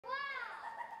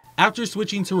After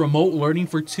switching to remote learning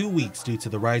for 2 weeks due to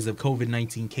the rise of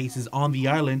COVID-19 cases on the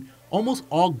island, almost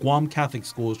all Guam Catholic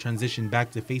schools transitioned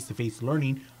back to face-to-face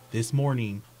learning this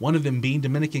morning, one of them being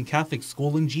Dominican Catholic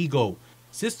School in Jigo.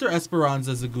 Sister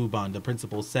Esperanza Zaguban, the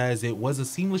principal, says it was a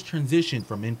seamless transition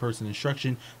from in-person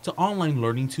instruction to online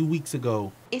learning 2 weeks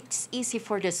ago. It's easy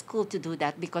for the school to do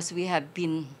that because we have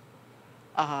been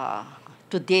to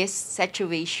this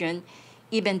situation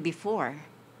even before.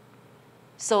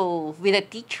 So with the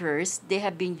teachers, they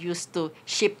have been used to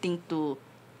shifting to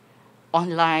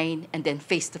online and then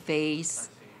face-to-face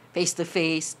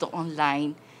to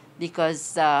online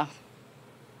because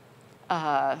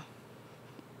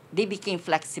they became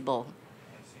flexible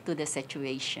to the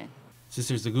situation.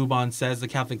 Sister Zaguban says the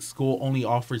Catholic school only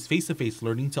offers face-to-face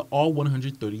learning to all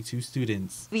 132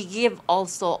 students. We give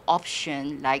also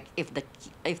option like if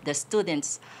the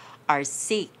students are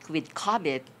sick with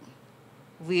COVID,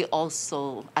 we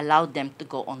also allow them to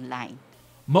go online.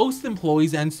 Most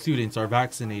employees and students are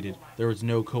vaccinated. There is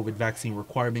no COVID vaccine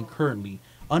requirement currently.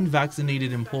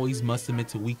 Unvaccinated employees must submit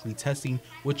to weekly testing,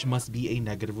 which must be a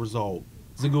negative result.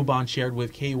 Zaguban shared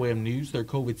with KOM News their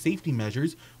COVID safety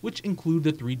measures, which include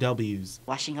the 3 W's.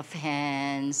 Washing of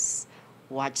hands,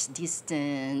 watch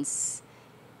distance,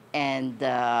 and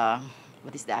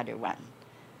what is the other one?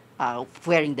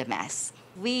 Wearing the mask.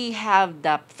 We have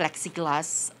the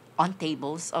plexiglass on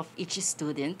tables of each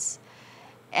student,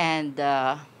 and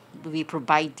we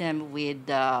provide them with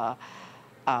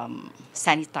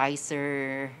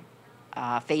sanitizer,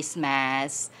 face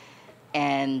masks,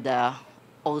 and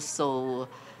also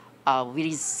we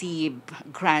receive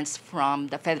grants from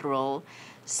the federal,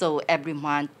 so every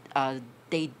month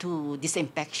they do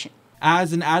disinfection.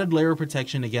 As an added layer of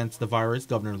protection against the virus,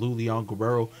 Governor Lulian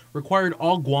Guerrero required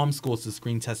all Guam schools to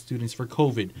screen test students for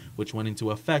COVID, which went into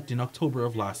effect in October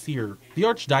of last year. The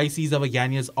Archdiocese of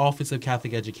Agana's Office of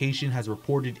Catholic Education has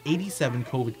reported 87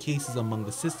 COVID cases among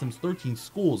the system's 13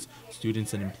 schools,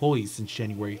 students, and employees since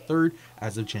January 3rd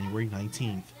as of January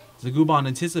 19th. Zaguban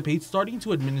anticipates starting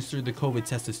to administer the COVID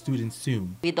test to students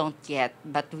soon. We don't yet,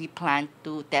 but we plan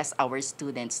to test our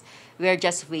students. We are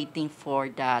just waiting for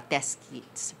the test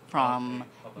kits from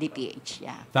DPH.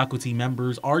 Yeah. Faculty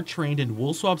members are trained and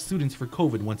will swab students for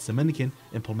COVID once Dominican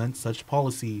implements such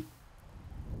policy.